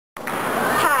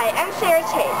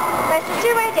My sister,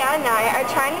 my dad, and I are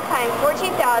trying to climb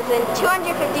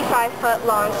 14,255-foot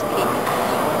long peak.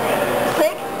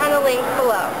 Click on the link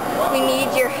below. We need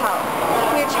your help.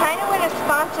 We are trying to win a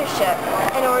sponsorship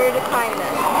in order to climb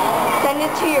this. Send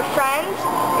it to your friends,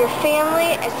 your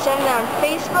family, and send it on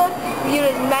Facebook. View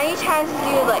it as many times as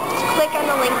you would like. Just click on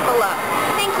the link below.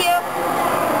 Thank you.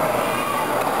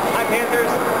 Hi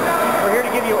Panthers. We're here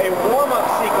to give you a warm-up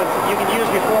sequence that you can use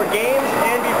before games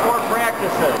and before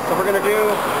practices. So we're going to do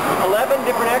 11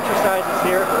 different exercises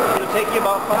here. It'll take you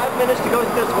about 5 minutes to go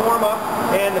through this warm-up.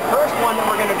 And the first one that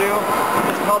we're going to do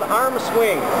is called arm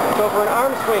swing. So for an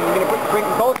arm swing, you're going to bring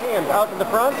both hands out to the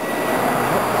front.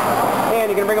 And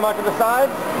you're going to bring them out to the sides.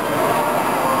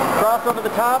 Cross over the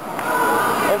top.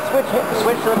 And switch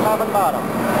to the top and bottom.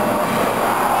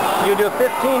 You do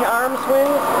 15 arm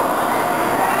swings.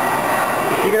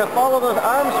 You're going to follow those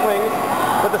arm swings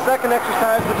with the second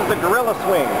exercise, which is the gorilla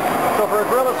swing. So for a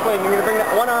gorilla swing, you're going to bring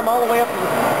that one arm all the way up to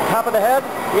the top of the head,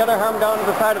 the other arm down to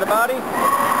the side of the body,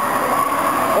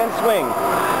 and swing.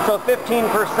 So 15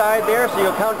 per side there, so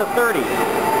you'll count to 30.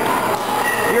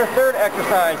 Your third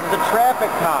exercise is a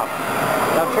traffic cop.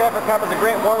 Now traffic cop is a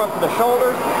great warm-up for the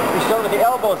shoulders. You start with the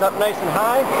elbows up nice and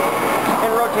high, and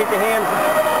rotate the hands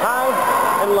high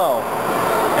and low,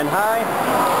 and high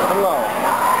and low.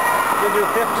 You'll do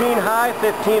 15 high,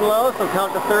 15 low, so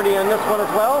count to 30 on this one as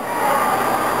well.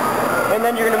 And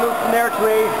then you're going to move from there to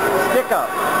a stick-up.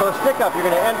 So a stick-up, you're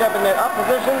going to end up in that up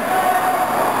position,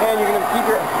 and you're going to keep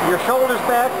your shoulders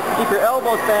back, keep your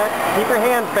elbows back, keep your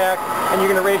hands back, and you're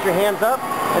going to raise your hands up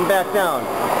and back down.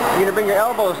 You're going to bring your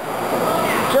elbows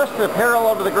just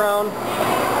parallel to the ground,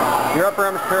 your upper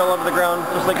arms parallel to the ground,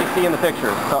 just like you see in the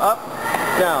picture. So up,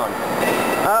 down,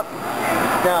 up,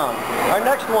 down. Our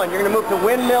next one, you're going to move to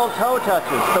windmill toe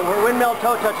touches. So for windmill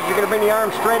toe touches, you're going to bring the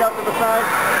arms straight out to the side.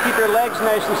 Keep your legs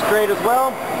nice and straight as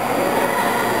well.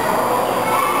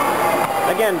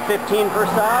 Again, 15 per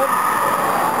side.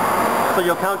 So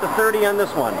you'll count to 30 on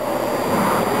this one.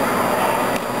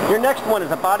 Your next one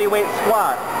is a body weight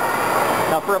squat.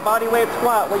 Now for a body weight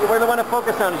squat, what you really want to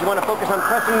focus on is you want to focus on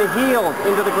pressing the heels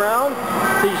into the ground.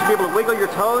 So you should be able to wiggle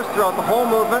your toes throughout the whole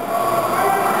movement.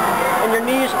 And your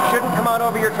knees shouldn't come out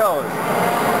over your toes.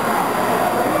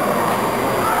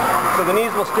 So the knees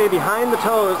will stay behind the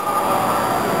toes,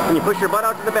 and you push your butt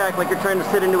out to the back like you're trying to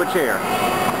sit into a chair.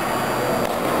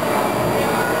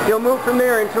 You'll move from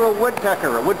there into a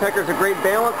woodpecker. A woodpecker is a great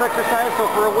balance exercise, so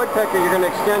for a woodpecker you're going to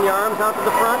extend your arms out to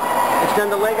the front, extend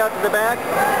the leg out to the back.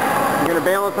 You're going to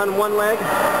balance on one leg.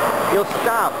 You'll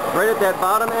stop right at that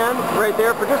bottom end, right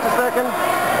there for just a second,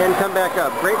 and come back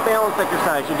up. Great balance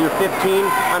exercise. You do 15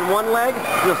 on one leg,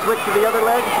 you'll switch to the other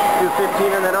leg, do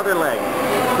 15 on that other leg.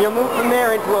 You'll move from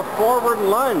there into a forward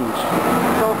lunge.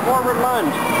 So forward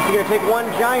lunge, you're going to take one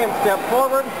giant step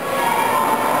forward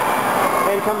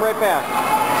and come right back.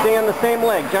 Stay on the same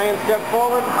leg, giant step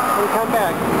forward and come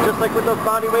back. Just like with those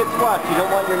body weight squats, you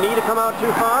don't want your knee to come out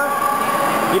too far.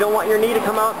 You don't want your knee to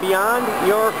come out beyond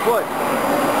your foot.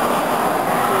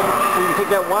 So you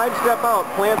take that wide step out,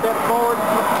 plant that forward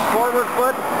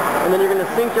foot, and then you're going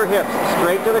to sink your hips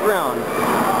straight to the ground.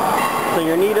 So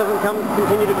your knee doesn't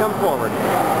continue to come forward.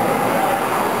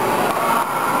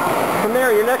 From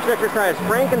there, your next exercise,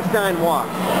 Frankenstein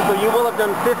walks. So you will have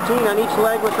done 15 on each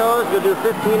leg with those. You'll do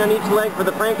 15 on each leg for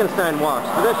the Frankenstein walks.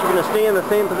 For this, you're going to stay in the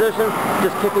same position,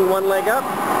 just kicking one leg up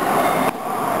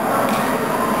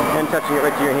and touching it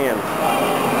right to your hands.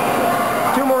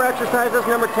 Two more exercises.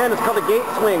 Number 10 is called a gate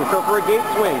swing. So for a gate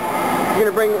swing, you're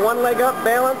going to bring one leg up,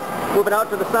 balance, move it out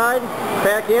to the side,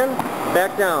 back in,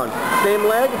 back down. Same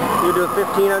leg, you'll do a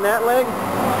 15 on that leg,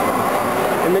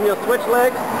 and then you'll switch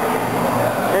legs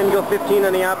and go 15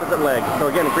 on the opposite leg. So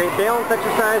again, a great balance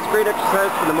exercise, great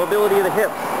exercise for the mobility of the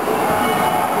hips.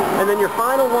 And then your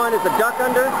final one is a duck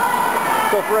under.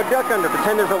 So for a duck under,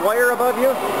 pretend there's a wire above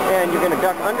you, and you're going to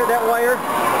duck under that wire,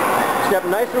 step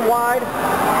nice and wide,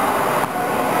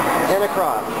 and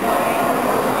across.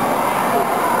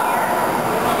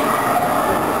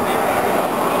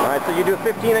 Alright, so you do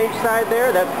 15 on each side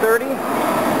there, that's 30.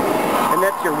 And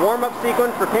that's your warm-up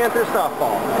sequence for Panthers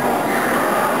softball.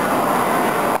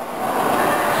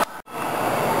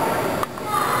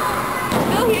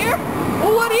 Still here?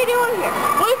 Well, what are you doing here?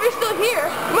 Well, if you're still here,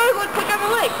 you might as well click on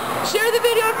the link. Share the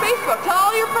video on Facebook. Tell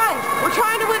all your friends. We're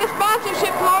trying to win a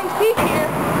sponsorship for Long's Peak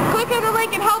here. Click on the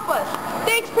link and help us.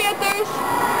 Thanks, Panthers!